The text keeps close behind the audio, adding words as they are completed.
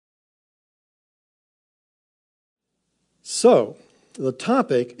So, the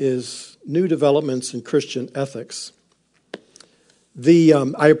topic is new developments in Christian ethics.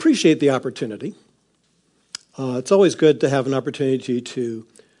 I appreciate the opportunity. It's always good to have an opportunity to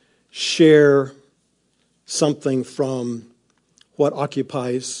share something from what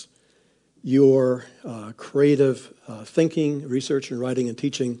occupies your creative thinking, research, and writing and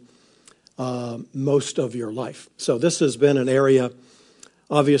teaching most of your life. So this has been an area,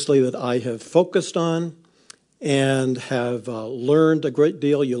 obviously, that I have focused on and have learned a great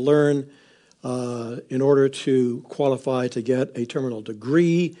deal. You learn in order to qualify to get a terminal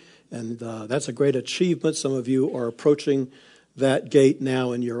degree, and that's a great achievement. Some of you are approaching that gate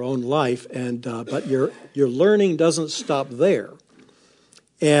now in your own life, and but your learning doesn't stop there.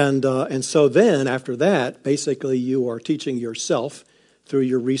 And so then, after that, basically you are teaching yourself through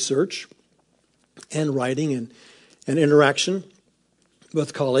your research and writing and interaction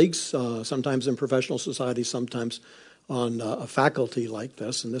with colleagues, sometimes in professional society, sometimes on a faculty like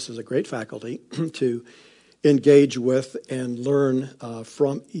this, and this is a great faculty to engage with and learn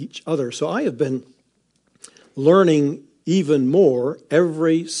from each other. So I have been learning even more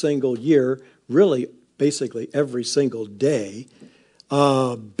every single year, really basically every single day,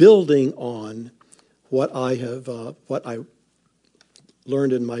 building on what I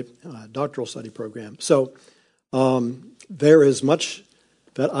learned in my doctoral study program. So there is much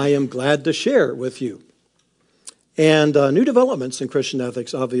that I am glad to share with you. And new developments in Christian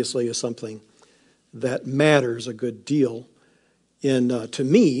ethics obviously is something that matters a good deal to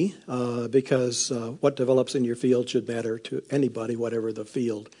me, because what develops in your field should matter to anybody, whatever the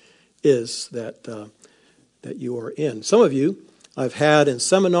field is that you are in. Some of you I've had in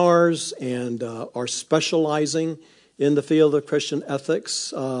seminars and are specializing in the field of Christian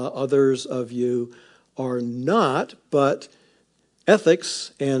ethics. Others of you are not, but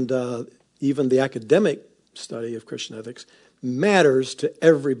ethics and even the academic study of Christian ethics matters to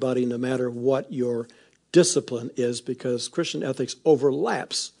everybody, no matter what your discipline is, because Christian ethics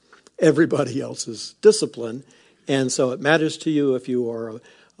overlaps everybody else's discipline. And so it matters to you if you are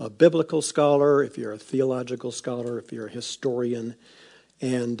a biblical scholar, if you're a theological scholar, if you're a historian,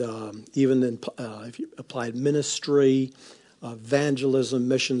 and even in if you applied ministry, evangelism,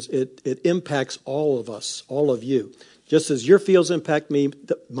 missions, it impacts all of us, all of you. Just as your fields impact me,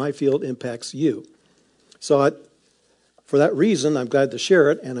 my field impacts you. So for that reason, I'm glad to share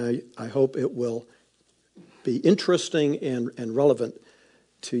it, and I hope it will be interesting and relevant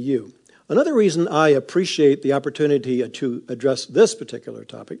to you. Another reason I appreciate the opportunity to address this particular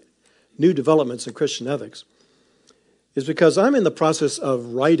topic, new developments in Christian ethics, is because I'm in the process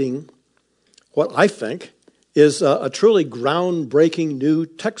of writing what I think is a truly groundbreaking new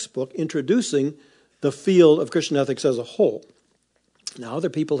textbook introducing the field of Christian ethics as a whole. Now, other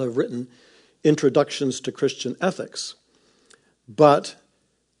people have written introductions to Christian ethics, but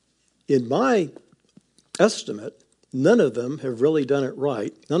in my estimate, none of them have really done it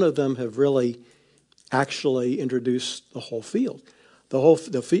right. None of them have really actually introduced the whole field.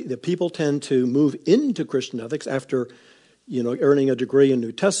 The people tend to move into Christian ethics after, earning a degree in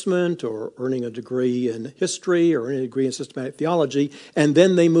New Testament or earning a degree in history or earning a degree in systematic theology, and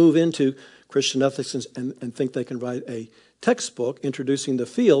then they move into Christian ethics and think they can write a textbook introducing the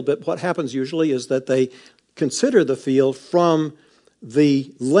field. But what happens usually is that they consider the field from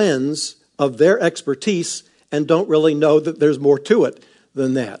the lens of their expertise and don't really know that there's more to it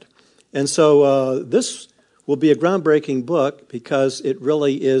than that. And so this will be a groundbreaking book because it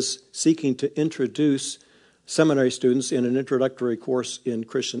really is seeking to introduce seminary students in an introductory course in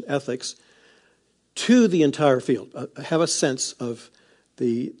Christian ethics to the entire field, have a sense of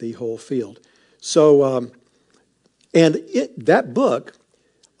the whole field. So, that book,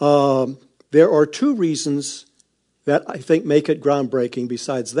 there are two reasons that I think make it groundbreaking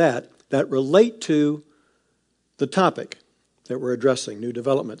besides that relate to the topic that we're addressing, new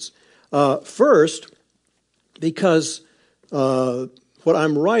developments. First, because what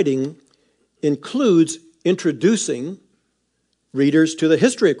I'm writing includes introducing readers to the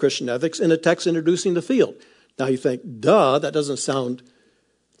history of Christian ethics in a text introducing the field. Now you think, duh, that doesn't sound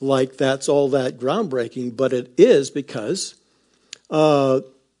like that's all that groundbreaking, but it is because I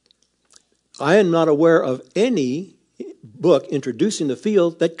am not aware of any book introducing the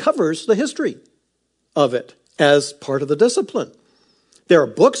field that covers the history of it as part of the discipline. There are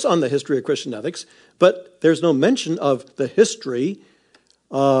books on the history of Christian ethics, but there's no mention of the history,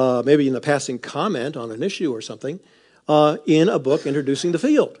 maybe in a passing comment on an issue or something, in a book introducing the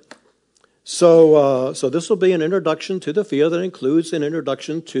field. So this will be an introduction to the field that includes an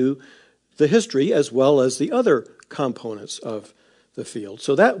introduction to the history as well as the other components of the field.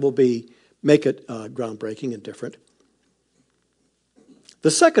 So that will make it groundbreaking and different.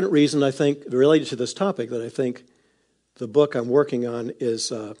 The second reason, I think, related to this topic, that I think the book I'm working on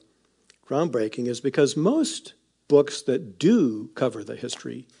is groundbreaking, is because most books that do cover the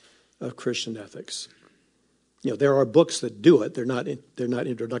history of Christian ethics, there are books that do it. They're not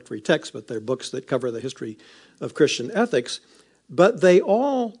introductory texts, but they're books that cover the history of Christian ethics. But they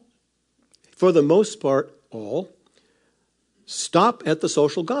all, for the most part, stop at the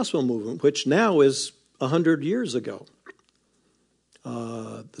social gospel movement, which now is 100 years ago.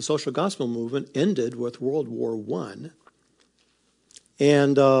 The social gospel movement ended with World War I,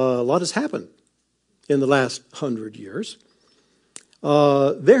 and a lot has happened in the last 100 years.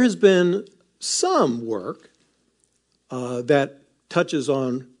 There has been some work that touches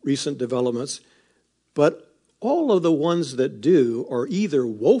on recent developments, but all of the ones that do are either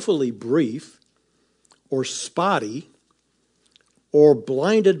woefully brief or spotty or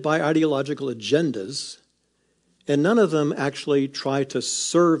blinded by ideological agendas, and none of them actually try to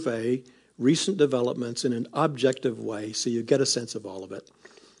survey recent developments in an objective way so you get a sense of all of it.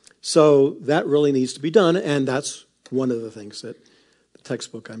 So that really needs to be done, and that's one of the things that the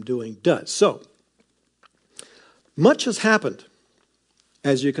textbook I'm doing does. So, much has happened,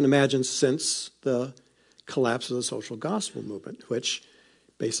 as you can imagine, since the collapse of the social gospel movement, which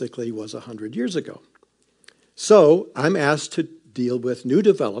basically was 100 years ago. So I'm asked to deal with new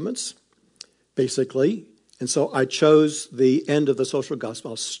developments, basically, and so I chose the end of the social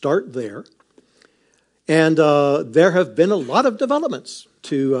gospel. I'll start there. And there have been a lot of developments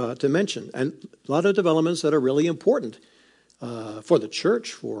to mention, and a lot of developments that are really important for the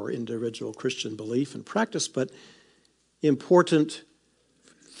church, for individual Christian belief and practice, but important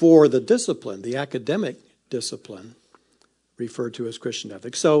for the discipline, the academic discipline referred to as Christian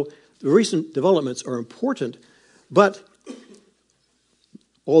ethics. So the recent developments are important, but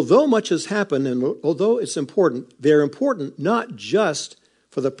although much has happened and although it's important, they're important not just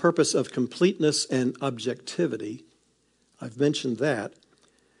for the purpose of completeness and objectivity, I've mentioned that,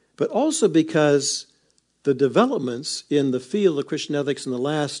 but also because the developments in the field of Christian ethics in the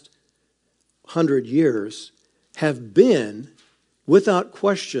last 100 years have been, without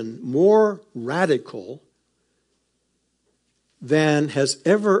question, more radical than has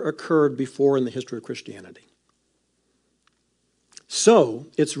ever occurred before in the history of Christianity. So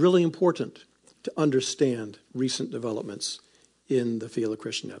it's really important to understand recent developments in the field of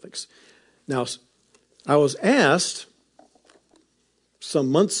Christian ethics. Now, I was asked some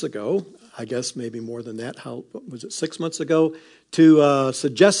months ago, I guess maybe more than that, 6 months ago, to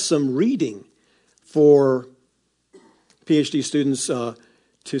suggest some reading for PhD students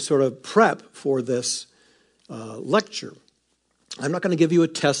to sort of prep for this lecture. I'm not going to give you a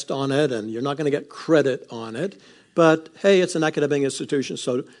test on it, and you're not going to get credit on it, but hey, it's an academic institution,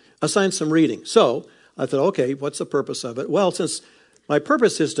 so assign some reading. So I thought, okay, what's the purpose of it? Well, since my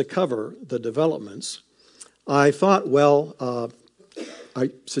purpose is to cover the developments, I thought, I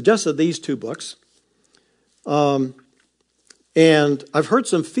suggested these two books, and I've heard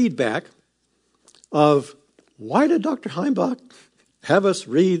some feedback of, why did Dr. Heimbach have us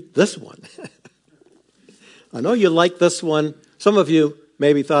read this one? I know you like this one. Some of you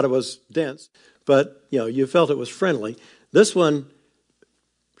maybe thought it was dense, but you felt it was friendly. This one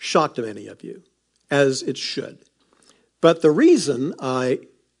shocked many of you, as it should. But the reason I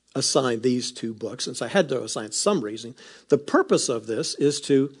assigned these two books, since I had to assign some reason, the purpose of this is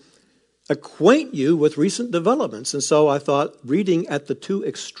to acquaint you with recent developments. And so I thought reading at the two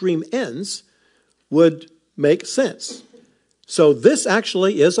extreme ends would make sense. So this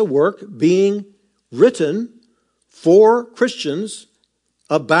actually is a work being written for Christians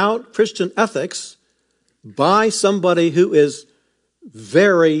about Christian ethics by somebody who is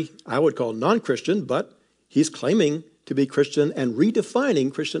very, I would call non-Christian, but he's claiming to be Christian and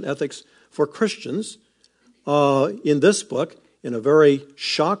redefining Christian ethics for Christians in this book in a very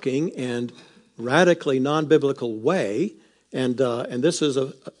shocking and radically non-biblical way. And this is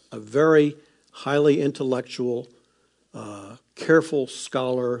a very highly intellectual, careful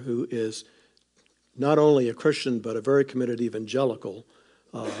scholar who is not only a Christian, but a very committed evangelical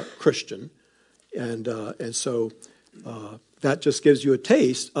Christian. And so that just gives you a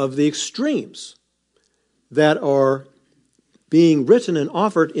taste of the extremes that are being written and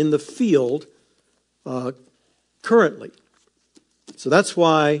offered in the field currently. So that's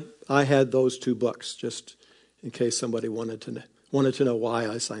why I had those two books, just in case somebody wanted to know why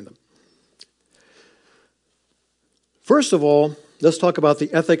I signed them. First of all, let's talk about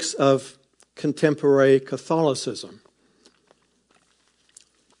the ethics of contemporary Catholicism.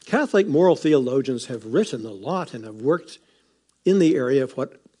 Catholic moral theologians have written a lot and have worked in the area of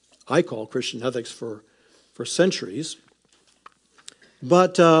what I call Christian ethics for centuries.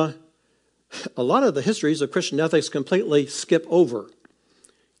 But a lot of the histories of Christian ethics completely skip over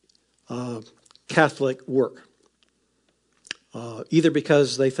Catholic work, either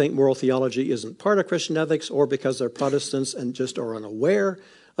because they think moral theology isn't part of Christian ethics or because they're Protestants and just are unaware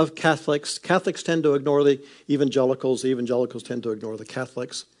of Catholics. Catholics tend to ignore the evangelicals. The evangelicals tend to ignore the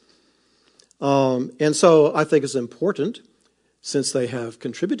Catholics. And so I think it's important, since they have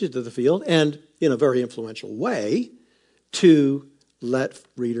contributed to the field, and in a very influential way, to let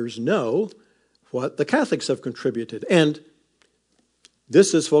readers know what the Catholics have contributed. And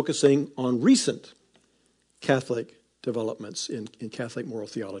this is focusing on recent Catholic developments in Catholic moral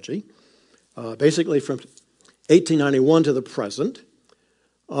theology, basically from 1891 to the present.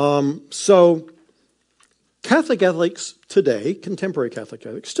 So Catholic ethics today, contemporary Catholic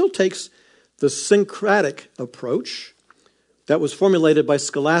ethics, still takes the syncretic approach that was formulated by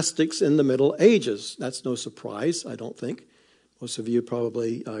scholastics in the Middle Ages. That's no surprise, I don't think. Most of you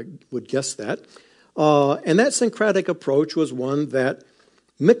probably would guess that. And that syncretic approach was one that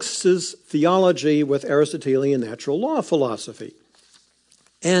mixes theology with Aristotelian natural law philosophy.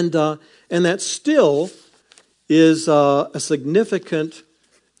 And that still is a significant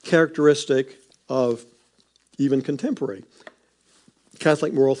characteristic of even contemporary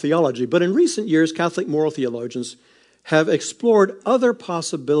Catholic moral theology. But in recent years, Catholic moral theologians have explored other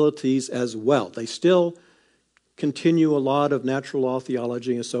possibilities as well. They still continue a lot of natural law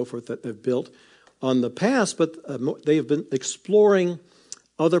theology and so forth that they've built on the past, but they have been exploring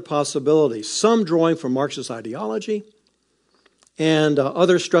other possibilities, some drawing from Marxist ideology and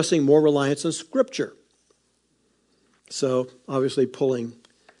others stressing more reliance on Scripture. So obviously pulling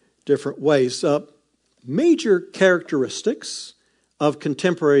different ways. Major characteristics of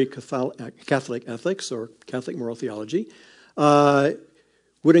contemporary Catholic ethics or Catholic moral theology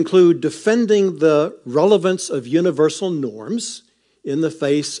would include defending the relevance of universal norms in the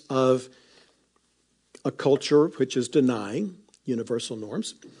face of a culture which is denying universal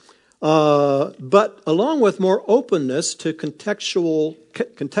norms, but along with more openness to contextual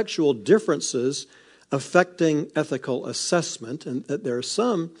differences affecting ethical assessment, and that there are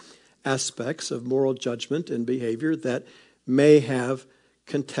some aspects of moral judgment and behavior that may have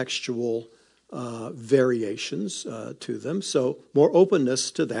contextual variations to them. So more openness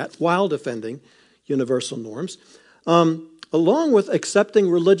to that while defending universal norms, along with accepting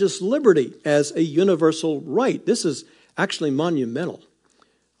religious liberty as a universal right. This is actually monumental,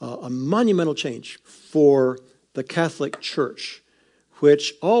 a monumental change for the Catholic Church,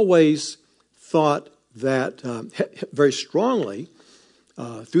 which always thought that very strongly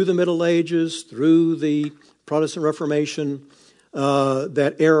through the Middle Ages, through the Protestant Reformation,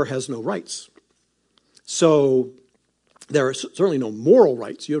 that error has no rights. So there are certainly no moral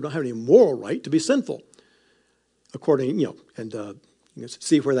rights. You don't have any moral right to be sinful, according, and you can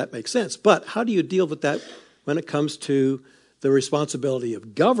see where that makes sense. But how do you deal with that when it comes to the responsibility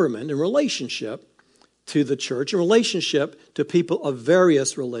of government in relationship to the church, in relationship to people of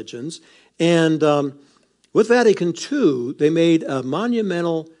various religions? And with Vatican II, they made a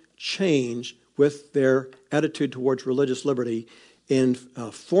monumental change with their attitude towards religious liberty in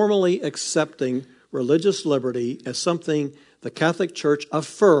formally accepting religious liberty as something the Catholic Church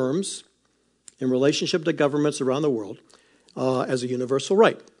affirms in relationship to governments around the world as a universal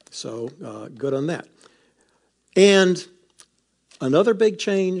right. So good on that. And another big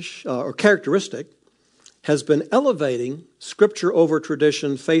change or characteristic has been elevating Scripture over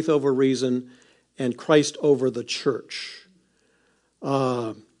tradition, faith over reason, and Christ over the church.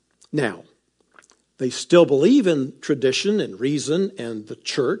 Now, they still believe in tradition and reason and the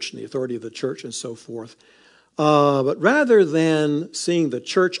church and the authority of the church and so forth. But rather than seeing the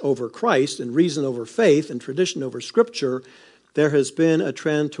church over Christ and reason over faith and tradition over Scripture, there has been a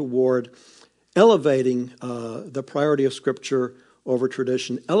trend toward elevating the priority of Scripture over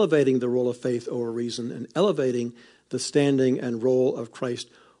tradition, elevating the role of faith over reason, and elevating the standing and role of Christ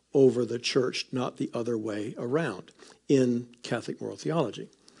over the church, not the other way around in Catholic moral theology.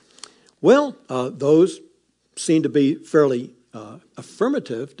 Well, those seem to be fairly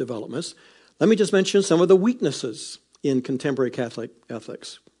affirmative developments. Let me just mention some of the weaknesses in contemporary Catholic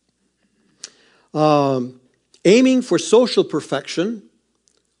ethics. Aiming for social perfection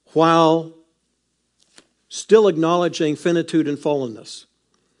while still acknowledging finitude and fallenness.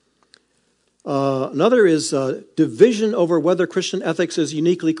 Another is division over whether Christian ethics is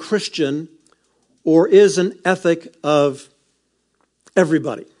uniquely Christian or is an ethic of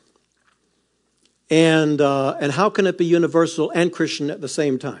everybody. And how can it be universal and Christian at the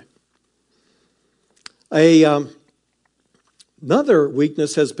same time? Another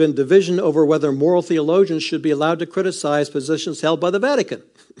weakness has been division over whether moral theologians should be allowed to criticize positions held by the Vatican.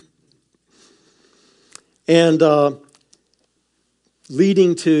 And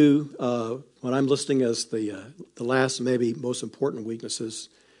leading to what I'm listing as the last, maybe most important weaknesses.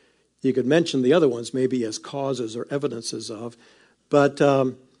 You could mention the other ones maybe as causes or evidences of. But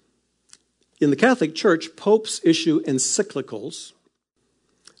in the Catholic Church, popes issue encyclicals,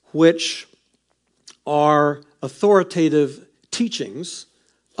 which are authoritative teachings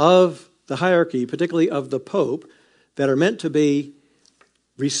of the hierarchy, particularly of the Pope, that are meant to be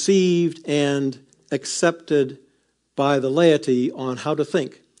received and accepted by the laity on how to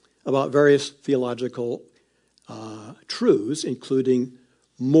think about various theological truths, including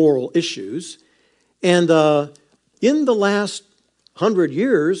moral issues. And in the last 100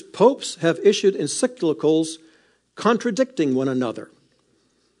 years, popes have issued encyclicals contradicting one another.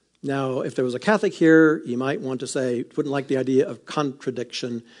 Now, if there was a Catholic here, you might want to say, wouldn't like the idea of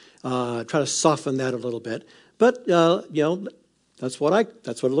contradiction, try to soften that a little bit. But, that's what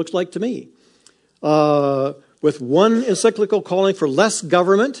it looks like to me. With one encyclical calling for less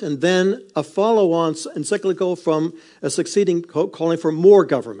government, and then a follow-on encyclical from a succeeding pope calling for more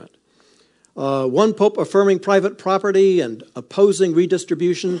government. One pope affirming private property and opposing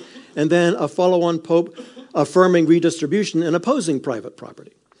redistribution, and then a follow-on pope affirming redistribution and opposing private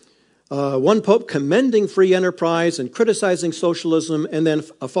property. One pope commending free enterprise and criticizing socialism, and then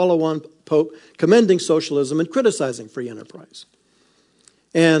a follow-on pope commending socialism and criticizing free enterprise.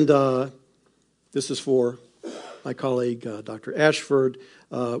 And this is for my colleague, Dr. Ashford.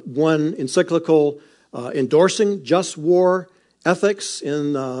 One encyclical endorsing just war ethics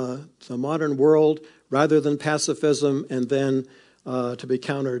in the modern world rather than pacifism, and then to be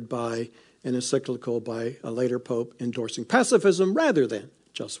countered by an encyclical by a later pope endorsing pacifism rather than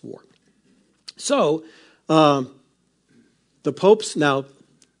just war. So, the popes now,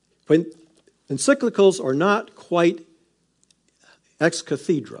 when encyclicals are not quite ex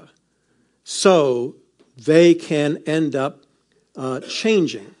cathedra, so they can end up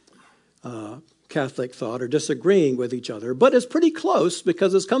changing Catholic thought or disagreeing with each other. But it's pretty close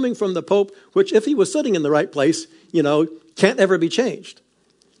because it's coming from the Pope, which if he was sitting in the right place, can't ever be changed.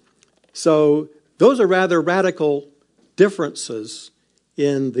 So those are rather radical differences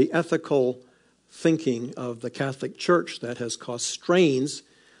in the ethical thinking of the Catholic Church that has caused strains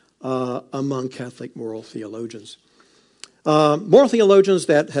among Catholic moral theologians. Moral theologians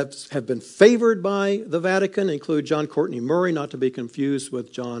that have been favored by the Vatican include John Courtney Murray, not to be confused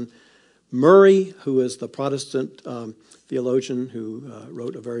with John Murray, who is the Protestant theologian who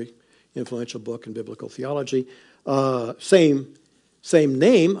wrote a very influential book in biblical theology. Same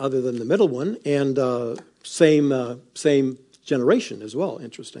name other than the middle one, and same generation as well,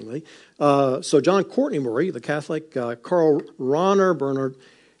 interestingly. So John Courtney Murray, the Catholic, Karl Rahner, Bernard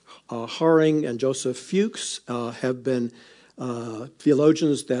Haring, and Joseph Fuchs have been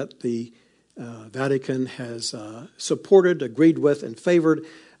theologians that the Vatican has supported, agreed with, and favored.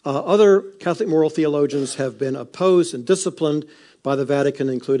 Other Catholic moral theologians have been opposed and disciplined by the Vatican,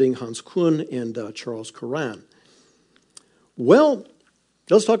 including Hans Kuhn and Charles Curran. Well,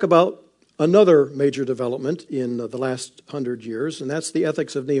 let's talk about another major development in the last 100 years, and that's the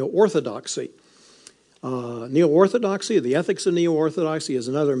ethics of neo-orthodoxy. Neo-orthodoxy, the ethics of neo-orthodoxy, is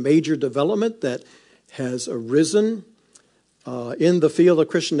another major development that has arisen in the field of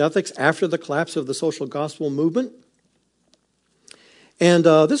Christian ethics after the collapse of the social gospel movement. And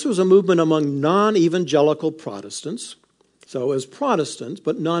this was a movement among non-evangelical Protestants, so it was Protestants,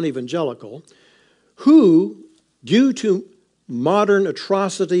 but non-evangelical, who, due to modern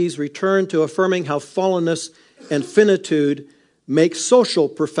atrocities, returned to affirming how fallenness and finitude make social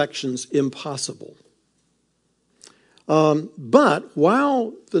perfections impossible. But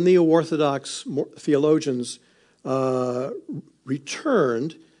while the neo-Orthodox theologians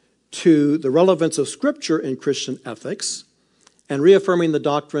returned to the relevance of Scripture in Christian ethics and reaffirming the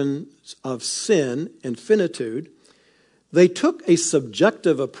doctrines of sin and finitude, they took a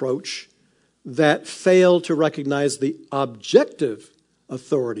subjective approach that failed to recognize the objective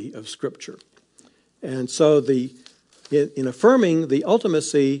authority of Scripture. And so in affirming the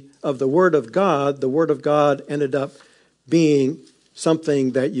ultimacy of the Word of God ended up being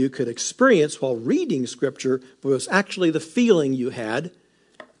something that you could experience while reading Scripture, but was actually the feeling you had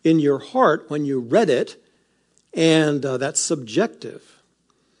in your heart when you read it, and that's subjective.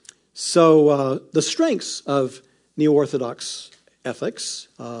 So the strengths of neo-Orthodox ethics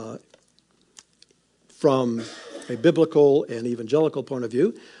from a biblical and evangelical point of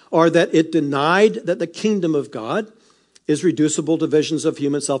view are that it denied that the kingdom of God is reducible to visions of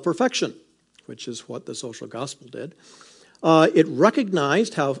human self-perfection, which is what the social gospel did. It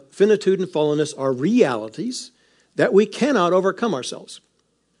recognized how finitude and fallenness are realities that we cannot overcome ourselves.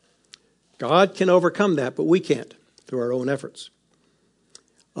 God can overcome that, but we can't through our own efforts.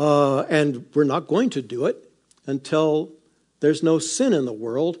 And we're not going to do it until there's no sin in the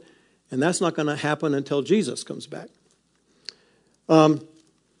world, and that's not going to happen until Jesus comes back.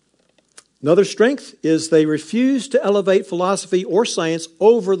 Another strength is they refuse to elevate philosophy or science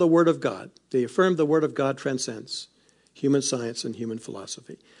over the Word of God. They affirm the Word of God transcends human science and human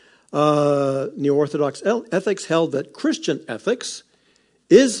philosophy. Neo-Orthodox ethics held that Christian ethics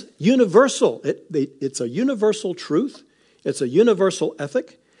is universal. It's a universal truth. It's a universal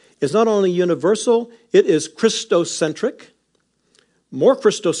ethic. It's not only universal, it is Christocentric, more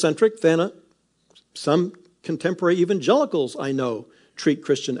Christocentric than some contemporary evangelicals I know treat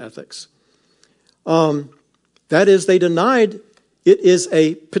Christian ethics. That is, they denied it is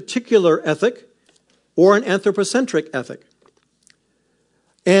a particular ethic or an anthropocentric ethic.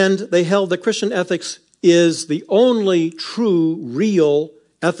 And they held that Christian ethics is the only true, real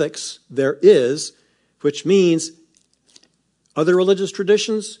ethics there is, which means other religious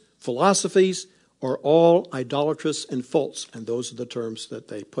traditions, philosophies, are all idolatrous and false. And those are the terms that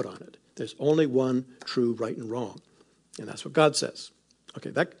they put on it. There's only one true right and wrong. And that's what God says.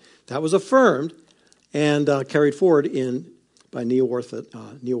 Okay, that was affirmed and carried forward by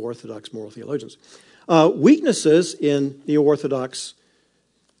Neo-Orthodox moral theologians. Weaknesses in Neo-Orthodox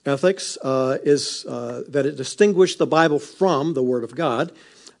ethics is that it distinguished the Bible from the Word of God,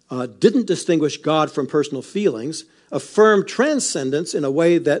 didn't distinguish God from personal feelings, affirmed transcendence in a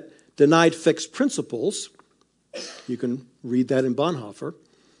way that denied fixed principles. You can read that in Bonhoeffer.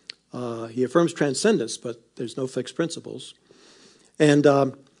 He affirms transcendence, but there's no fixed principles. And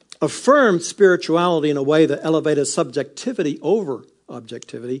affirmed spirituality in a way that elevated subjectivity over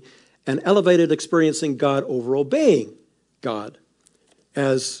objectivity and elevated experiencing God over obeying God,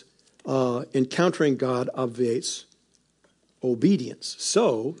 as encountering God obviates obedience.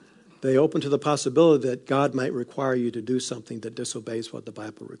 So they open to the possibility that God might require you to do something that disobeys what the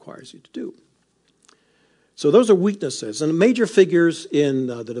Bible requires you to do. So those are weaknesses. And major figures in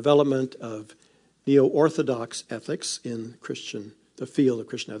the development of Neo-Orthodox ethics in the field of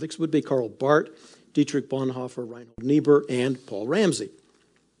Christian ethics would be Karl Barth, Dietrich Bonhoeffer, Reinhold Niebuhr, and Paul Ramsey.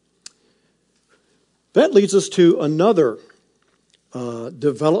 That leads us to another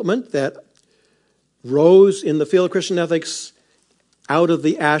development that rose in the field of Christian ethics out of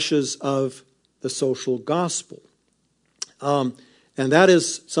the ashes of the social gospel. And that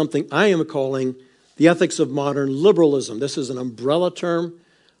is something I am calling the ethics of modern liberalism. This is an umbrella term.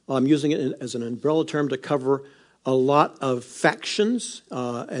 I'm using it as an umbrella term to cover a lot of factions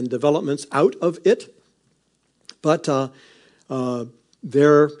and developments out of it. But the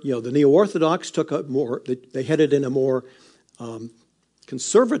Neo-Orthodox they headed in a more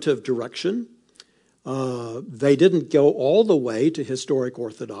conservative direction. They didn't go all the way to historic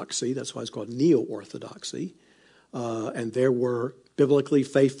orthodoxy. That's why it's called Neo-Orthodoxy. And there were biblically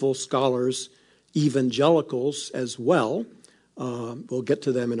faithful scholars, evangelicals as well. We'll get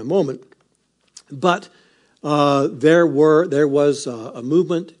to them in a moment. But there was a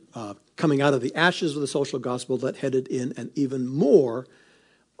movement coming out of the ashes of the social gospel that headed in an even more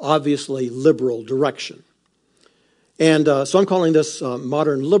obviously liberal direction. And so I'm calling this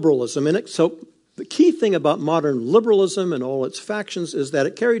modern liberalism. And so the key thing about modern liberalism and all its factions is that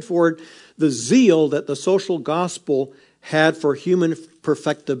it carried forward the zeal that the social gospel had for human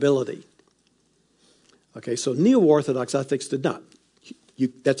perfectibility. Okay, so Neo-Orthodox ethics did not.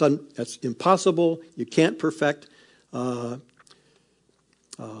 That's impossible. You can't perfect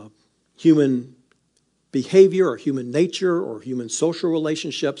human behavior or human nature or human social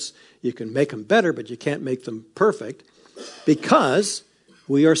relationships. You can make them better, but you can't make them perfect because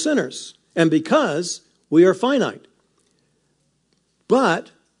we are sinners and because we are finite.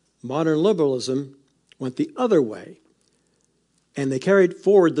 But modern liberalism went the other way, and they carried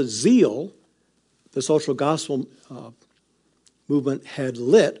forward the zeal the social gospel movement had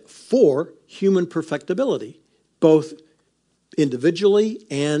lit for human perfectibility, both individually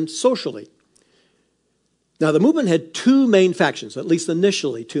and socially. Now, the movement had two main factions, at least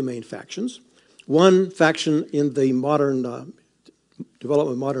initially two main factions. One faction in the modern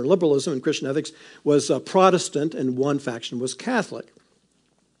development of modern liberalism and Christian ethics was Protestant, and one faction was Catholic.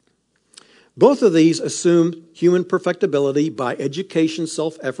 Both of these assumed human perfectibility by education,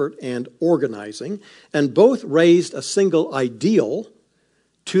 self-effort, and organizing, and both raised a single ideal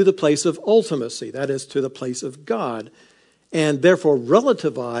to the place of ultimacy, that is, to the place of God, and therefore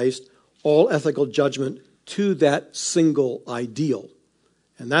relativized all ethical judgment to that single ideal.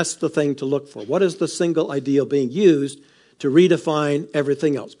 And that's the thing to look for. What is the single ideal being used to redefine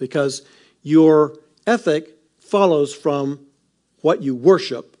everything else, because your ethic follows from what you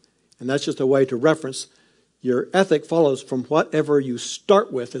worship, and that's just a way to reference. Your ethic follows from whatever you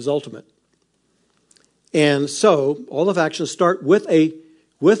start with is ultimate. And so all of actions start with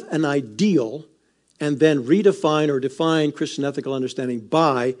an ideal and then redefine or define Christian ethical understanding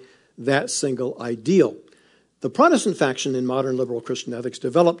by that single ideal. The Protestant faction in modern liberal Christian ethics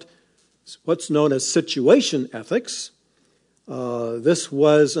developed what's known as situation ethics. This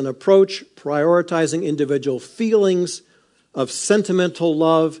was an approach prioritizing individual feelings of sentimental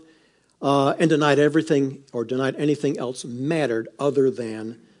love and denied anything else mattered other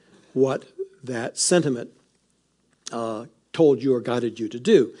than what that sentiment told you or guided you to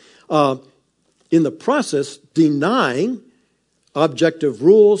do. In the process, denying objective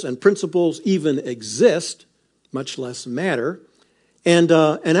rules and principles even exist, much less matter. And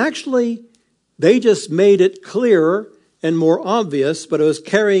actually, they just made it clearer and more obvious, but it was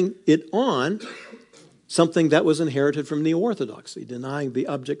carrying it on, something that was inherited from neo-orthodoxy, denying the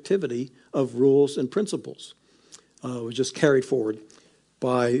objectivity of rules and principles. It was just carried forward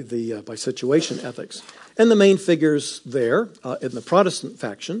by situation ethics. And the main figures there in the Protestant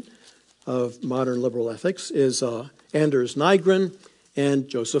faction of modern liberal ethics is Anders Nygren and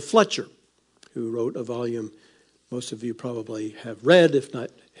Joseph Fletcher, who wrote a volume most of you probably have read, if not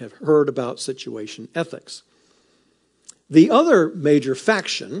have heard, about situation ethics. The other major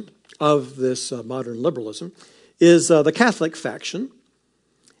faction of this modern liberalism is the Catholic faction.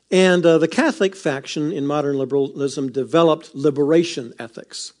 And the Catholic faction in modern liberalism developed liberation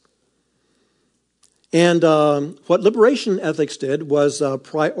ethics. And what liberation ethics did was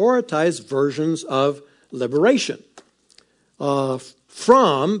prioritize versions of liberation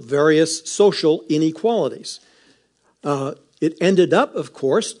from various social inequalities. It ended up, of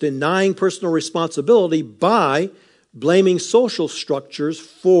course, denying personal responsibility by blaming social structures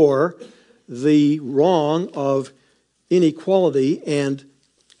for the wrong of inequality and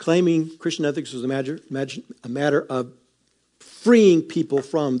claiming Christian ethics was a matter of freeing people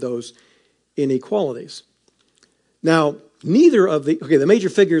from those inequalities. Now, the major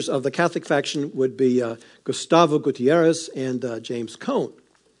figures of the Catholic faction would be Gustavo Gutierrez and James Cone.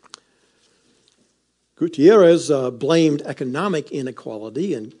 Gutierrez blamed economic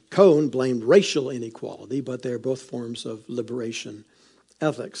inequality, and Cone blamed racial inequality, but they're both forms of liberation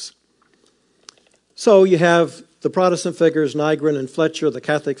ethics. So you have the Protestant figures, Nygren and Fletcher, the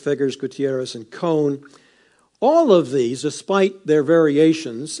Catholic figures, Gutierrez and Cone. All of these, despite their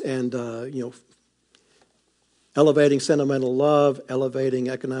variations and, elevating sentimental love, elevating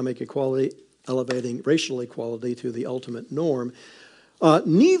economic equality, elevating racial equality to the ultimate norm,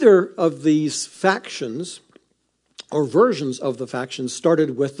 neither of these factions or versions of the factions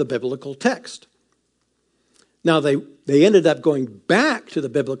started with the biblical text. Now, they ended up going back to the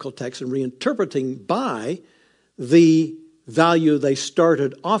biblical text and reinterpreting by the value they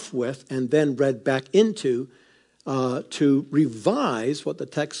started off with and then read back into to revise what the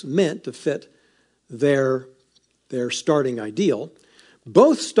text meant to fit their starting ideal.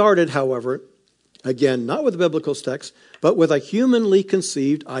 Both started, however, again, not with the biblical text, but with a humanly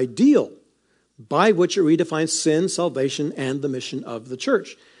conceived ideal by which it redefines sin, salvation, and the mission of the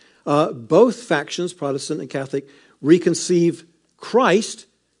church. Both factions, Protestant and Catholic, reconceived Christ,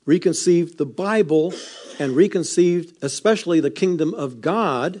 reconceived the Bible, and reconceived especially the kingdom of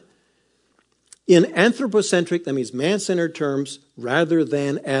God in anthropocentric, that means man-centered terms, rather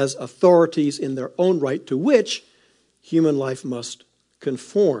than as authorities in their own right to which human life must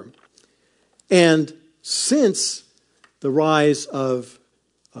conform. And since the rise of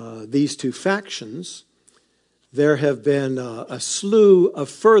these two factions, there have been a slew of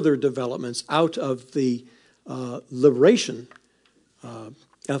further developments out of the liberation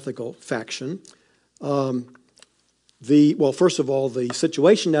ethical faction. First of all, the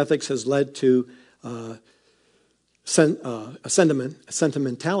situation ethics has led to a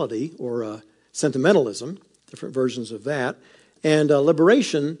sentimentality or sentimentalism, different versions of that. And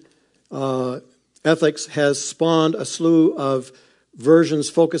liberation ethics has spawned a slew of versions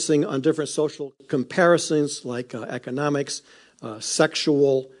focusing on different social comparisons like economics,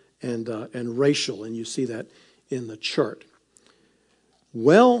 sexual, and racial. And you see that in the chart.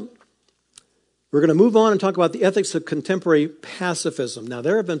 Well, we're going to move on and talk about the ethics of contemporary pacifism. Now,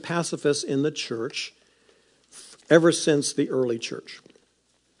 there have been pacifists in the church ever since the early church.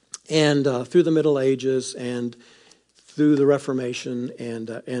 And through the Middle Ages and through the Reformation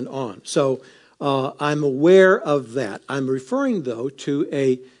and on. So I'm aware of that. I'm referring, though, to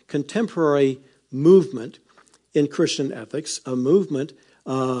a contemporary movement in Christian ethics, a movement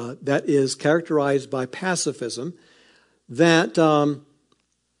that is characterized by pacifism that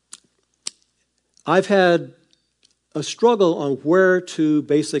I've had a struggle on where to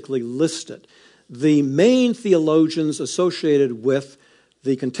basically list it. The main theologians associated with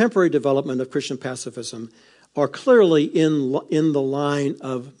the contemporary development of Christian pacifism are clearly in the line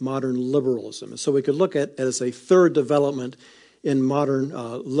of modern liberalism. So we could look at it as a third development in modern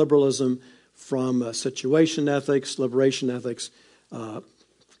liberalism from situation ethics, liberation ethics,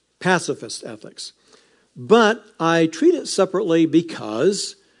 pacifist ethics. But I treat it separately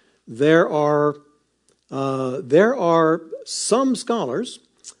because there are some scholars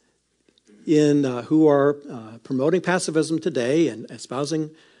who are promoting pacifism today and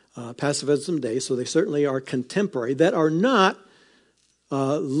espousing pacifism today, so they certainly are contemporary, that are not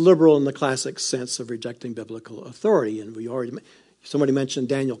liberal in the classic sense of rejecting biblical authority. And somebody mentioned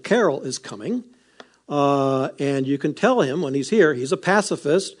Daniel Carroll is coming, and you can tell him when he's here, he's a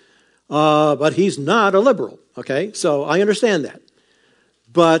pacifist, but he's not a liberal. Okay, so I understand that.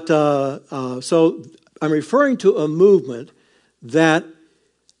 But so I'm referring to a movement that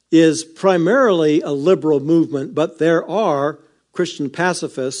is primarily a liberal movement, but there are Christian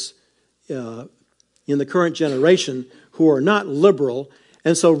pacifists in the current generation who are not liberal.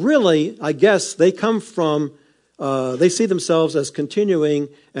 And so really, I guess they come from, they see themselves as continuing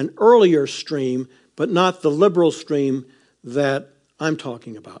an earlier stream, but not the liberal stream that I'm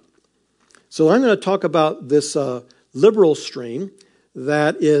talking about. So I'm going to talk about this liberal stream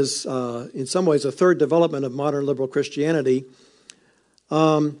that is in some ways a third development of modern liberal Christianity,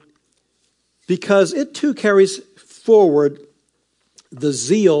 because it too carries forward the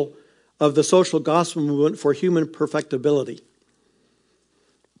zeal of the social gospel movement for human perfectibility.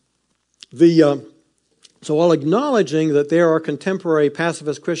 So while acknowledging that there are contemporary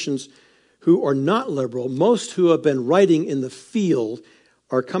pacifist Christians who are not liberal, most who have been writing in the field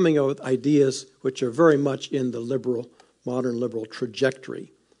are coming up with ideas which are very much in the modern liberal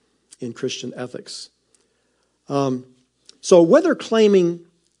trajectory in Christian ethics. So whether claiming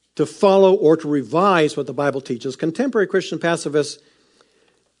to follow or to revise what the Bible teaches, contemporary Christian pacifists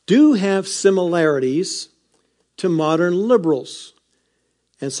do have similarities to modern liberals.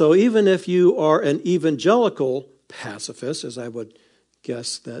 And so even if you are an evangelical pacifist, as I would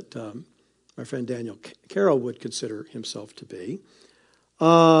guess that my friend Daniel Carroll would consider himself to be,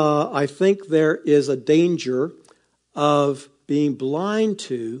 I think there is a danger of being blind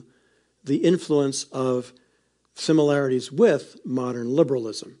to the influence of similarities with modern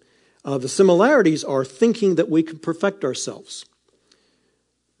liberalism. The similarities are thinking that we can perfect ourselves,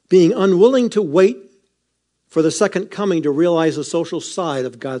 being unwilling to wait for the second coming to realize the social side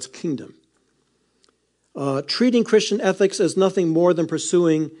of God's kingdom, treating Christian ethics as nothing more than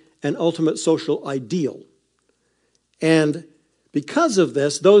pursuing an ultimate social ideal. And because of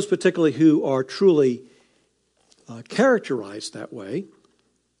this, those particularly who are truly characterized that way,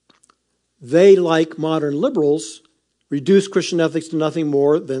 they, like modern liberals, reduce Christian ethics to nothing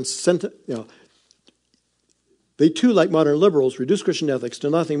more than they too, like modern liberals, reduce Christian ethics to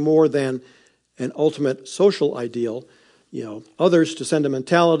nothing more than an ultimate social ideal. Others to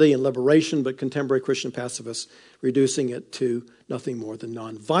sentimentality and liberation, but contemporary Christian pacifists reducing it to nothing more than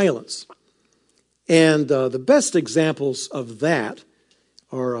nonviolence. And the best examples of that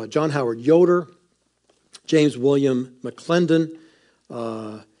are John Howard Yoder, James William McClendon,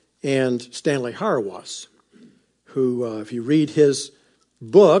 and Stanley Hauerwas, who, if you read his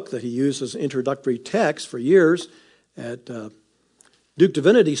book that he used as an introductory text for years at Duke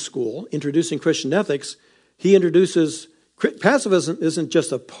Divinity School, Introducing Christian Ethics, he introduces pacifism isn't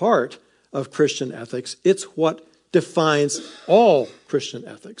just a part of Christian ethics, it's what defines all Christian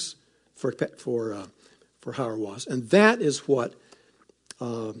ethics for Hauerwas. And that is what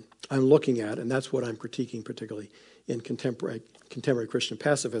I'm looking at, and that's what I'm critiquing particularly in contemporary Christian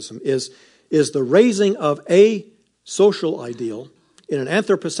pacifism, is the raising of a social ideal in an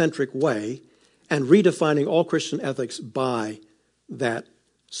anthropocentric way and redefining all Christian ethics by that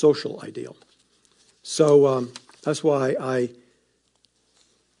social ideal. So that's why I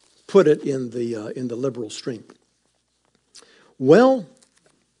put it in the liberal stream. Well,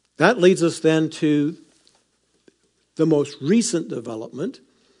 that leads us then to the most recent development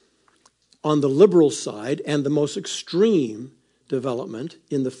on the liberal side and the most extreme development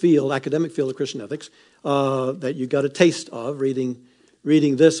in the field, academic field of Christian ethics, that you got a taste of reading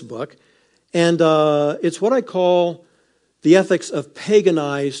this book. And it's what I call the ethics of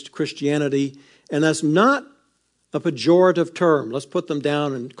paganized Christianity, and that's not a pejorative term. Let's put them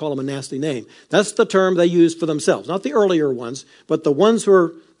down and call them a nasty name. That's the term they use for themselves, not the earlier ones, but the ones who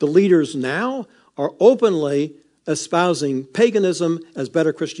are the leaders now are openly espousing paganism as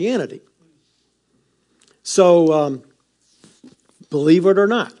better Christianity. So believe it or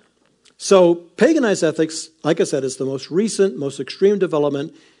not. So paganized ethics, like I said, is the most recent, most extreme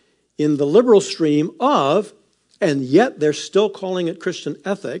development in the liberal stream of, and yet they're still calling it Christian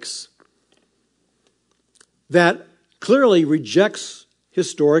ethics, that clearly rejects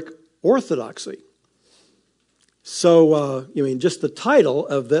historic orthodoxy. So, just the title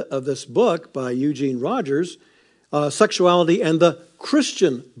of this book by Eugene Rogers, Sexuality and the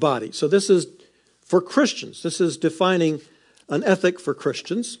Christian Body. So this is for Christians. This is defining an ethic for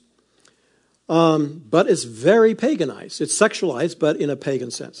Christians. But it's very paganized. It's sexualized, but in a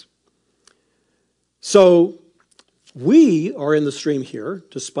pagan sense. So we are in the stream here,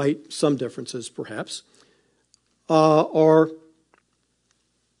 despite some differences perhaps, are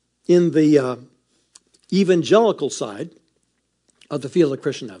in the evangelical side of the field of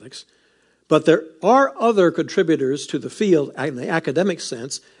Christian ethics. But there are other contributors to the field in the academic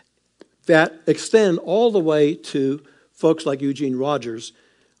sense that extend all the way to folks like Eugene Rogers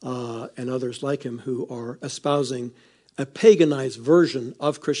and others like him who are espousing a paganized version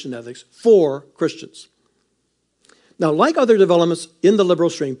of Christian ethics for Christians. Now, like other developments in the liberal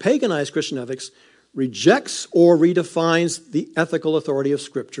stream, paganized Christian ethics rejects or redefines the ethical authority of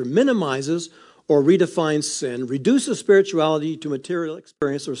Scripture, minimizes or redefines sin, reduces spirituality to material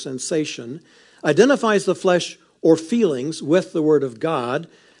experience or sensation, identifies the flesh or feelings with the Word of God,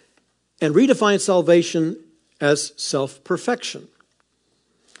 and redefines salvation as self-perfection.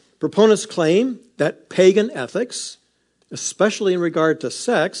 Proponents claim that pagan ethics, especially in regard to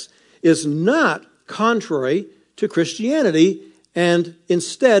sex, is not contrary to Christianity and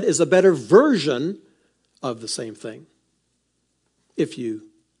instead is a better version of the same thing, if you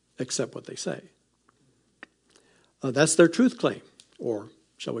accept what they say. That's their truth claim, or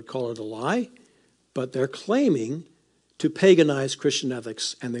shall we call it a lie? But they're claiming to paganize Christian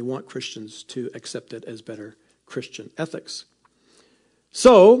ethics, and they want Christians to accept it as better Christian ethics.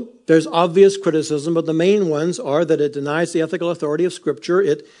 So, there's obvious criticism, but the main ones are that it denies the ethical authority of Scripture,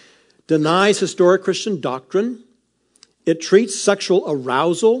 it denies historic Christian doctrine, it treats sexual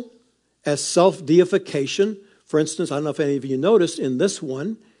arousal as self-deification. For instance, I don't know if any of you noticed in this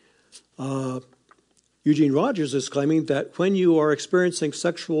one, Eugene Rogers is claiming that when you are experiencing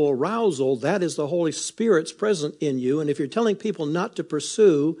sexual arousal, that is the Holy Spirit's present in you. And if you're telling people not to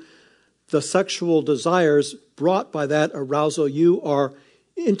pursue the sexual desires brought by that arousal, you are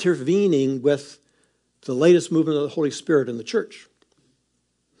intervening with the latest movement of the Holy Spirit in the church.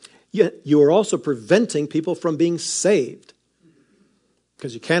 Yet you are also preventing people from being saved.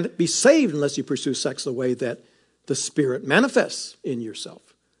 Because you can't be saved unless you pursue sex the way that the Spirit manifests in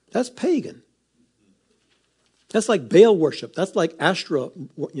yourself. That's pagan. That's like Baal worship. That's like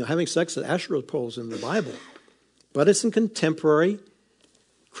having sex at Asherah poles in the Bible. But it's in contemporary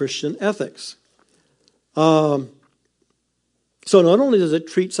Christian ethics. So not only does it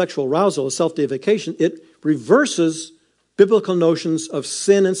treat sexual arousal as self-deification, it reverses biblical notions of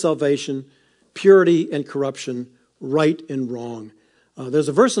sin and salvation, purity and corruption, right and wrong. There's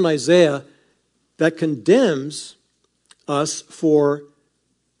a verse in Isaiah that condemns us for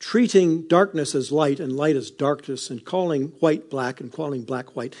treating darkness as light and light as darkness and calling white black and calling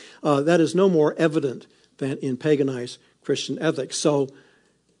black white. That is no more evident than in paganized Christian ethics. So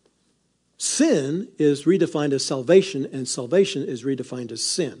sin is redefined as salvation, and salvation is redefined as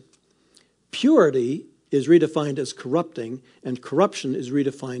sin. Purity is redefined as corrupting, and corruption is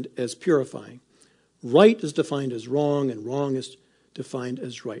redefined as purifying. Right is defined as wrong, and wrong is defined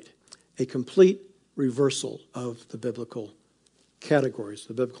as right. A complete reversal of the biblical categories,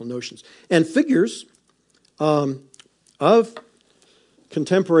 the biblical notions. And figures of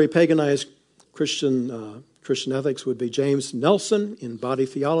contemporary paganized Christian ethics would be James Nelson in Body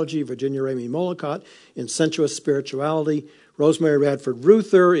Theology, Virginia Ramey Mollicott in Sensuous Spirituality, Rosemary Radford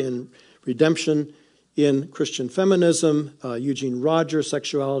Ruther in Redemption in Christian Feminism, Eugene Rogers,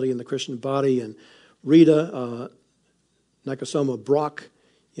 Sexuality in the Christian Body, and Rita Nakasoma Brock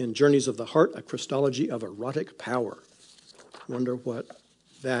in Journeys of the Heart, a Christology of Erotic Power. Wonder what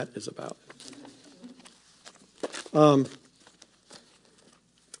that is about.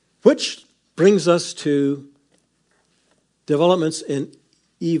 Which brings us to developments in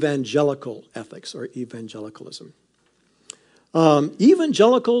evangelical ethics or evangelicalism.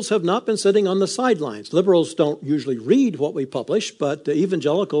 Evangelicals have not been sitting on the sidelines. Liberals don't usually read what we publish, but the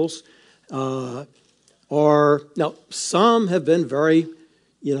evangelicals now some have been very,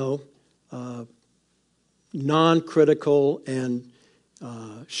 non-critical and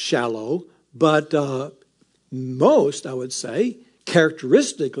shallow, but most, I would say,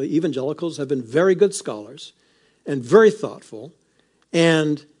 characteristically, evangelicals have been very good scholars and very thoughtful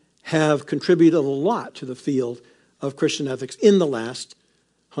and have contributed a lot to the field of Christian ethics in the last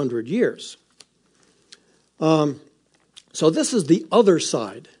 100 years. So this is the other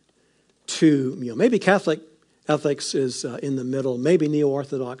side to, maybe Catholic ethics is in the middle, maybe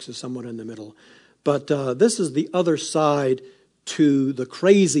Neo-Orthodox is somewhat in the middle, but this is the other side to the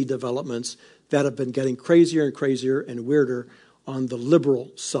crazy developments that have been getting crazier and crazier and weirder on the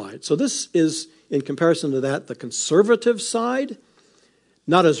liberal side. So this is, in comparison to that, the conservative side,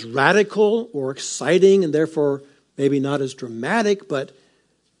 not as radical or exciting and therefore maybe not as dramatic, but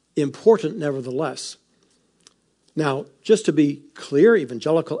important nevertheless. Now, just to be clear,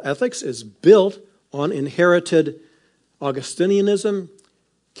 evangelical ethics is built on inherited Augustinianism,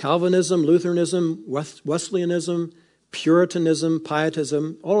 Calvinism, Lutheranism, Wesleyanism, Puritanism,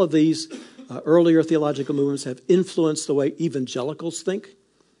 Pietism. All of these earlier theological movements have influenced the way evangelicals think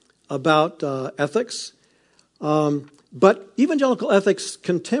about ethics. But evangelical ethics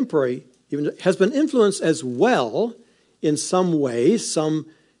contemporary has been influenced as well in some ways, some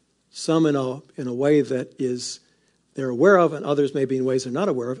in a way that is they're aware of, and others maybe in ways they're not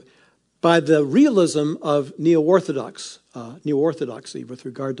aware of, by the realism of neo-orthodoxy with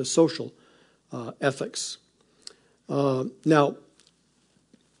regard to social ethics. Now,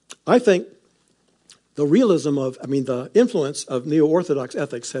 I think the influence of neo-Orthodox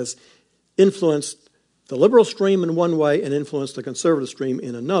ethics has influenced the liberal stream in one way and influenced the conservative stream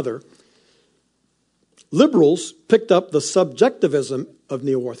in another. Liberals picked up the subjectivism of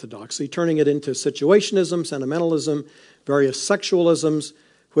neo-Orthodoxy, turning it into situationism, sentimentalism, various sexualisms,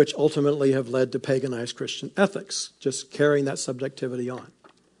 which ultimately have led to paganized Christian ethics, just carrying that subjectivity on.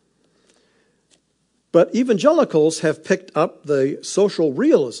 But evangelicals have picked up the social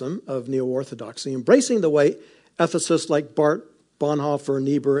realism of neo-Orthodoxy, embracing the way ethicists like Barth, Bonhoeffer,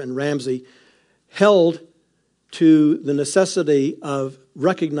 Niebuhr, and Ramsey held to the necessity of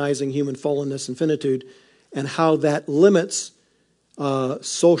recognizing human fallenness and finitude and how that limits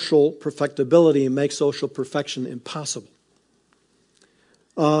social perfectibility and makes social perfection impossible.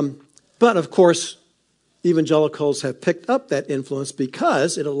 But, of course, evangelicals have picked up that influence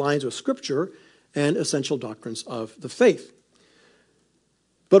because it aligns with Scripture and essential doctrines of the faith.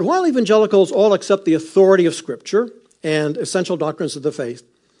 But while evangelicals all accept the authority of Scripture and essential doctrines of the faith,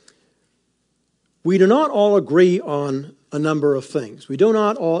 we do not all agree on a number of things. We do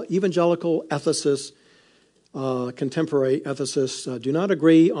not all, evangelical ethicists, contemporary ethicists, do not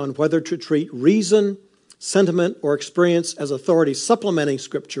agree on whether to treat reason, sentiment, or experience as authority supplementing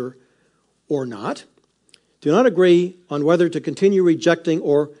Scripture or not. Do not agree on whether to continue rejecting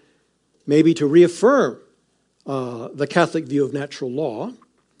or maybe to reaffirm the Catholic view of natural law,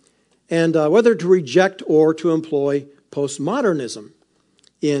 and whether to reject or to employ postmodernism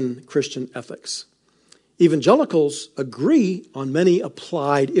in Christian ethics. Evangelicals agree on many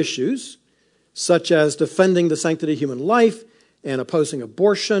applied issues, such as defending the sanctity of human life and opposing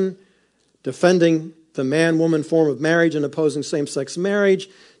abortion, defending the man-woman form of marriage and opposing same-sex marriage,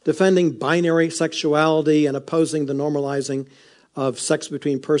 defending binary sexuality and opposing the normalizing of sex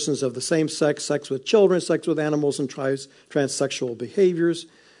between persons of the same sex, sex with children, sex with animals, and transsexual behaviors,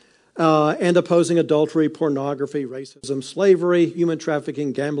 and opposing adultery, pornography, racism, slavery, human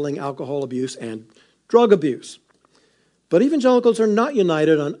trafficking, gambling, alcohol abuse, and drug abuse. But evangelicals are not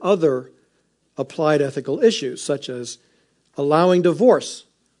united on other applied ethical issues, such as allowing divorce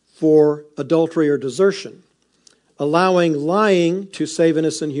for adultery or desertion, allowing lying to save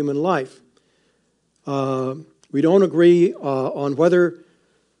innocent human life. We don't agree on whether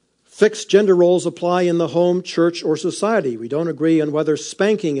fixed gender roles apply in the home, church, or society. We don't agree on whether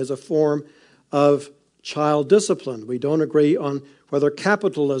spanking is a form of child discipline. We don't agree on whether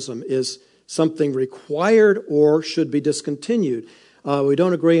capitalism is something required or should be discontinued. We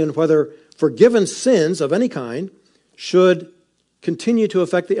don't agree on whether forgiven sins of any kind should continue to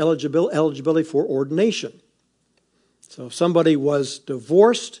affect the eligibility for ordination. So if somebody was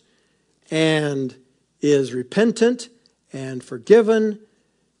divorced and is repentant and forgiven,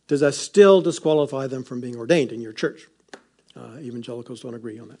 does that still disqualify them from being ordained in your church? Evangelicals don't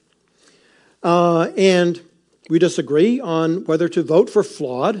agree on that. And we disagree on whether to vote for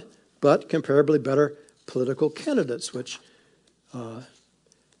flawed but comparably better political candidates, which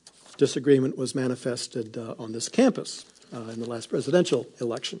disagreement was manifested on this campus in the last presidential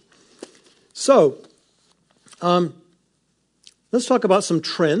election. So, let's talk about some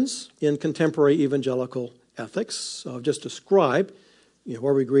trends in contemporary evangelical ethics. I've just described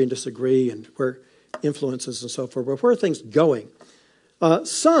where we agree and disagree and where influences and so forth, but where are things going?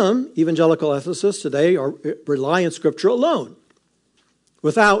 Some evangelical ethicists today rely on Scripture alone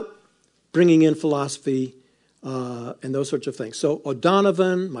without bringing in philosophy and those sorts of things. So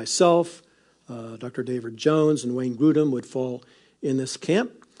O'Donovan, myself, Dr. David Jones and Wayne Grudem would fall in this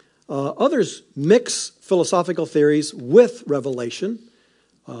camp. Others mix philosophical theories with revelation.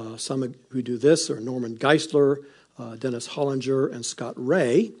 Some who do this are Norman Geisler, Dennis Hollinger, and Scott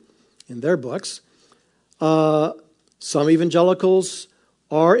Ray in their books. Some evangelicals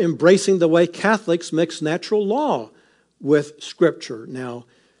are embracing the way Catholics mix natural law with Scripture. Now,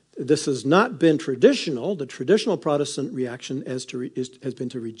 this has not been traditional. The traditional Protestant reaction has been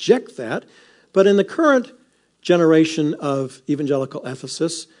to reject that. But in the current generation of evangelical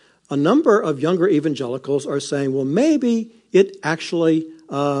ethicists, a number of younger evangelicals are saying, well, maybe it actually,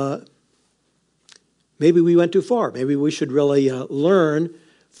 maybe we went too far. Maybe we should really learn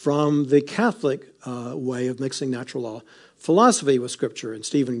from the Catholic way of mixing natural law philosophy with Scripture. And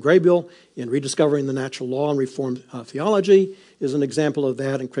Stephen Graybill, in Rediscovering the Natural Law and Reformed Theology, is an example of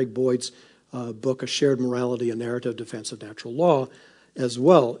that. And Craig Boyd's book, A Shared Morality, A Narrative Defense of Natural Law, as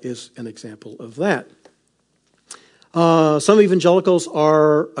well, is an example of that. Some evangelicals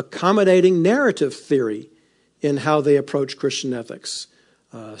are accommodating narrative theory in how they approach Christian ethics.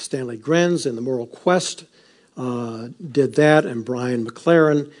 Stanley Grenz in The Moral Quest did that, and Brian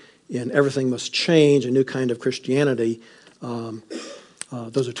McLaren in Everything Must Change, A New Kind of Christianity.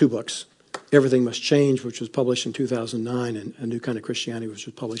 Those are two books. Everything Must Change, which was published in 2009, and A New Kind of Christianity, which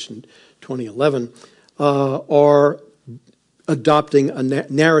was published in 2011, are adopting a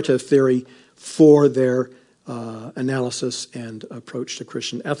narrative theory for their analysis and approach to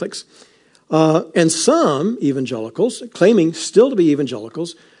Christian ethics. And some evangelicals, claiming still to be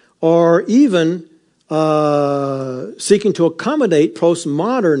evangelicals, are even seeking to accommodate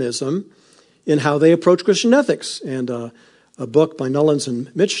postmodernism in how they approach Christian ethics. And a book by Nullins and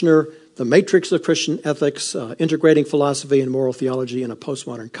Michener, The Matrix of Christian Ethics, Integrating Philosophy and Moral Theology in a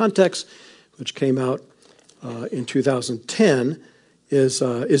Postmodern Context, which came out in 2010,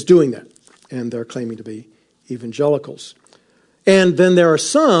 is doing that. And they're claiming to be evangelicals. And then there are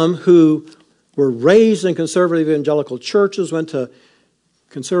some who were raised in conservative evangelical churches, went to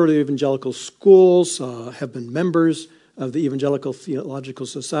conservative evangelical schools, have been members of the Evangelical Theological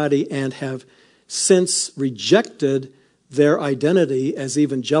Society, and have since rejected their identity as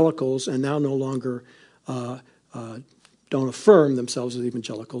evangelicals and now no longer don't affirm themselves as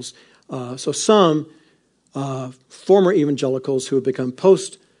evangelicals. So some former evangelicals who have become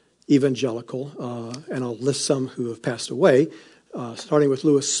post-evangelical, and I'll list some who have passed away, starting with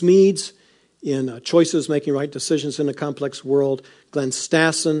Lewis Smedes in Choices, Making Right Decisions in a Complex World, Glenn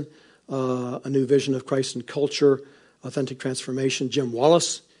Stassen, A New Vision of Christ and Culture, Authentic Transformation, Jim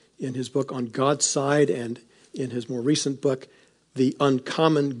Wallace in his book On God's Side, and in his more recent book, The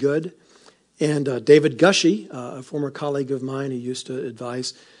Uncommon Good, and David Gushee, a former colleague of mine who used to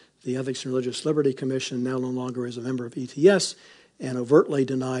advise the Ethics and Religious Liberty Commission, now no longer is a member of ETS, and overtly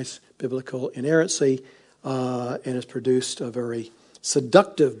denies biblical inerrancy, and has produced a very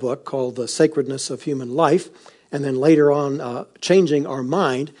seductive book called The Sacredness of Human Life, and then later on, Changing Our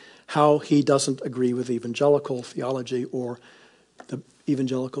Mind, how he doesn't agree with evangelical theology or the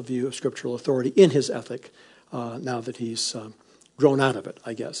evangelical view of scriptural authority in his ethic, now that he's grown out of it,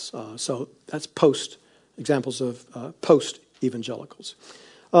 I guess. So that's examples of post-evangelicals.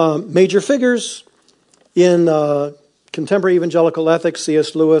 Major figures in contemporary evangelical ethics: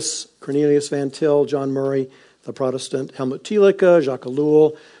 C.S. Lewis, Cornelius Van Til, John Murray, the Protestant, Helmut Thielicke, Jacques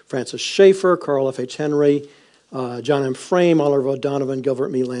Ellul, Francis Schaeffer, Carl F.H. Henry, John M. Frame, Oliver O'Donovan,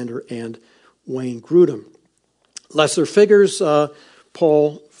 Gilbert Melander, and Wayne Grudem. Lesser figures: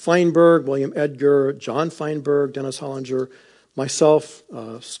 Paul Feinberg, William Edgar, John Feinberg, Dennis Hollinger, myself,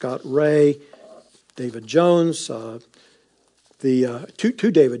 Scott Ray, David Jones, the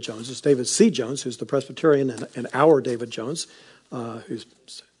two David Joneses, David C. Jones, who's the Presbyterian, and our David Jones, who's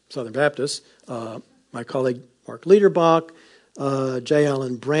Southern Baptist, my colleague Mark Liederbach, J.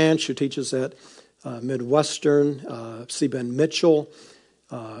 Allen Branch, who teaches at Midwestern, C. Ben Mitchell,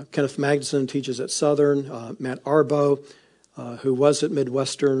 Kenneth Magnuson teaches at Southern, Matt Arbo, who was at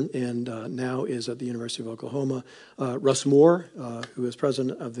Midwestern and now is at the University of Oklahoma, Russ Moore, who is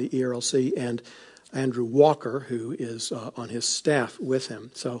president of the ERLC, and Andrew Walker, who is on his staff with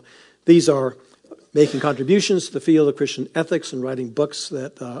him. So these are making contributions to the field of Christian ethics and writing books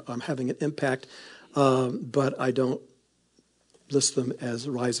that are having an impact, but I don't list them as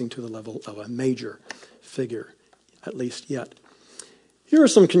rising to the level of a major figure, at least yet. Here are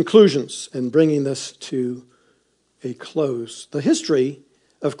some conclusions in bringing this to a close. The history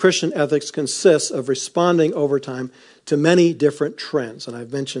of Christian ethics consists of responding over time to many different trends, and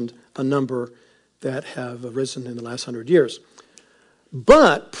I've mentioned a number that have arisen in the last 100 years.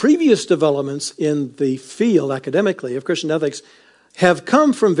 But previous developments in the field, academically, of Christian ethics have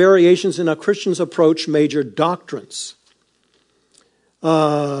come from variations in how Christians approach major doctrines.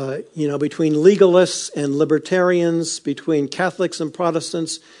 Between legalists and libertarians, between Catholics and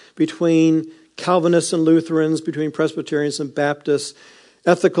Protestants, between Calvinists and Lutherans, between Presbyterians and Baptists,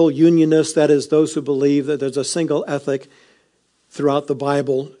 ethical unionists, that is, those who believe that there's a single ethic throughout the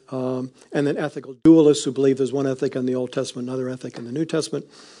Bible, and then ethical dualists who believe there's one ethic in the Old Testament, another ethic in the New Testament.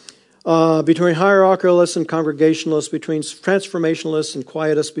 Between hierarchalists and congregationalists, between transformationalists and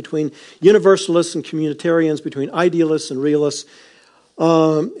quietists, between universalists and communitarians, between idealists and realists,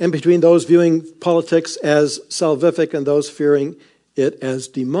 and between those viewing politics as salvific and those fearing it as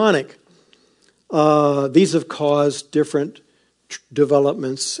demonic. These have caused different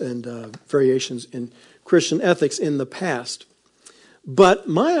developments and variations in Christian ethics in the past. But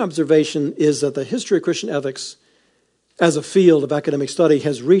my observation is that the history of Christian ethics as a field of academic study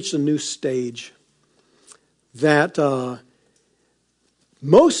has reached a new stage, that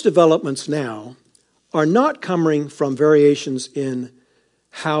most developments now are not coming from variations in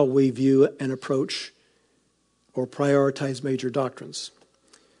how we view and approach or prioritize major doctrines.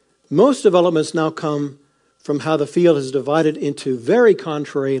 Most developments now come from how the field is divided into very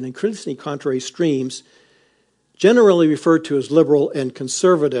contrary and increasingly contrary streams, generally referred to as liberal and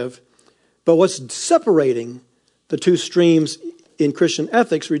conservative. But what's separating the two streams in Christian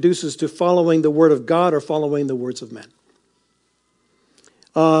ethics reduces to following the Word of God or following the words of men.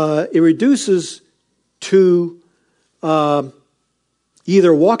 It reduces to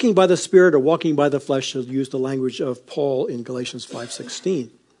either walking by the Spirit or walking by the flesh, to use the language of Paul in Galatians 5:16.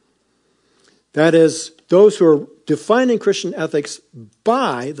 That is, those who are defining Christian ethics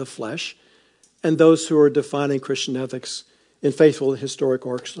by the flesh, and those who are defining Christian ethics in faithful historic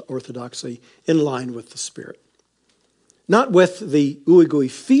orthodoxy in line with the Spirit. Not with the ooey-gooey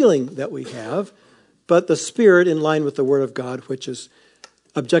feeling that we have, but the Spirit in line with the Word of God, which is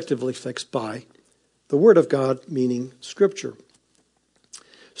objectively fixed by the Word of God, meaning Scripture.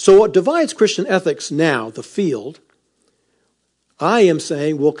 So what divides Christian ethics now, the field, I am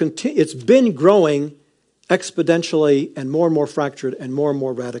saying will continue. It's been growing exponentially and more fractured and more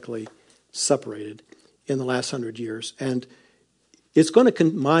radically separated in the last 100 years. And it's going to,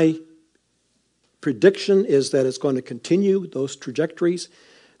 my prediction is that it's going to continue those trajectories.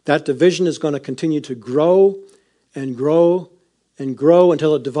 That division is going to continue to grow and grow and grow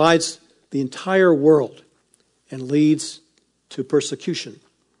until it divides the entire world and leads to persecution.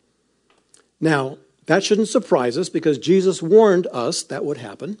 Now, that shouldn't surprise us, because Jesus warned us that would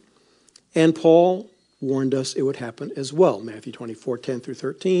happen, and Paul warned us it would happen as well. Matthew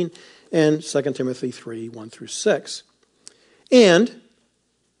 24:10-13, and 2 Timothy 3:1-6. And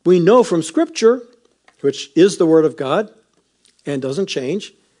we know from Scripture, which is the Word of God and doesn't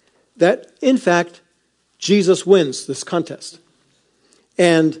change, that in fact Jesus wins this contest.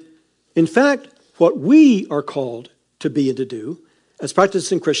 And in fact, what we are called to be and to do as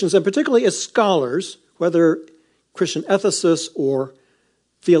practicing Christians, and particularly as scholars, whether Christian ethicists or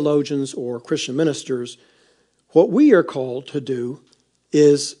theologians or Christian ministers, what we are called to do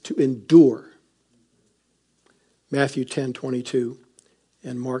is to endure. Matthew 10:22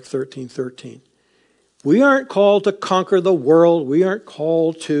 and Mark 13:13. We aren't called to conquer the world. We aren't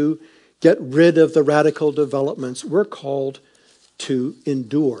called to get rid of the radical developments. We're called to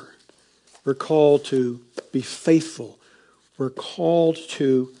endure. We're called to be faithful. We're called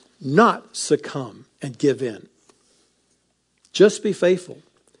to not succumb and give in. Just be faithful.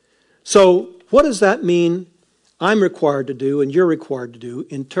 So what does that mean I'm required to do and you're required to do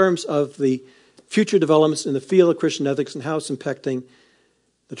in terms of the future developments in the field of Christian ethics and how it's impacting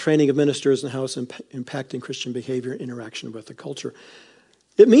the training of ministers and how it's impacting Christian behavior and interaction with the culture?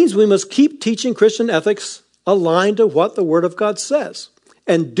 It means we must keep teaching Christian ethics aligned to what the Word of God says,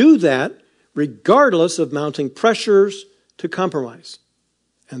 and do that regardless of mounting pressures to compromise.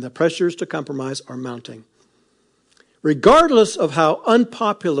 And the pressures to compromise are mounting. Regardless of how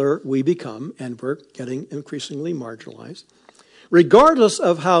unpopular we become, and we're getting increasingly marginalized, regardless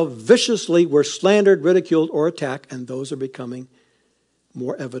of how viciously we're slandered, ridiculed, or attacked, and those are becoming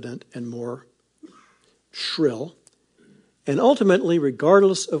more evident and more shrill, and ultimately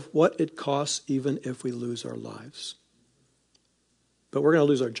regardless of what it costs, even if we lose our lives. But we're going to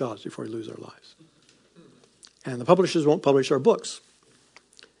lose our jobs before we lose our lives. And the publishers won't publish our books.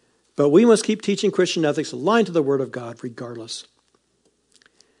 But we must keep teaching Christian ethics aligned to the Word of God regardless.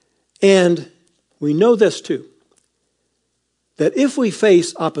 And we know this too, that if we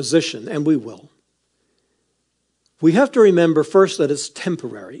face opposition, and we will, we have to remember first that it's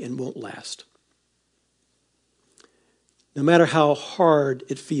temporary and won't last. No matter how hard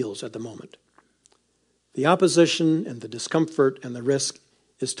it feels at the moment. The opposition and the discomfort and the risk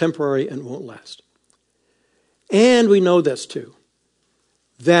is temporary and won't last. And we know this too,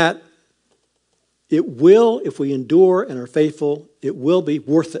 that it will, if we endure and are faithful, it will be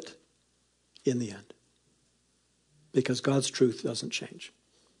worth it in the end. Because God's truth doesn't change.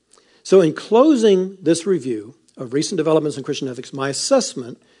 So in closing this review of recent developments in Christian ethics, my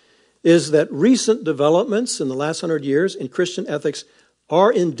assessment is that recent developments in the last 100 years in Christian ethics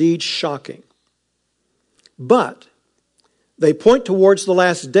are indeed shocking. But they point towards the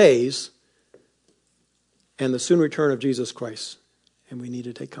last days and the soon return of Jesus Christ. And we need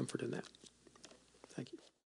to take comfort in that.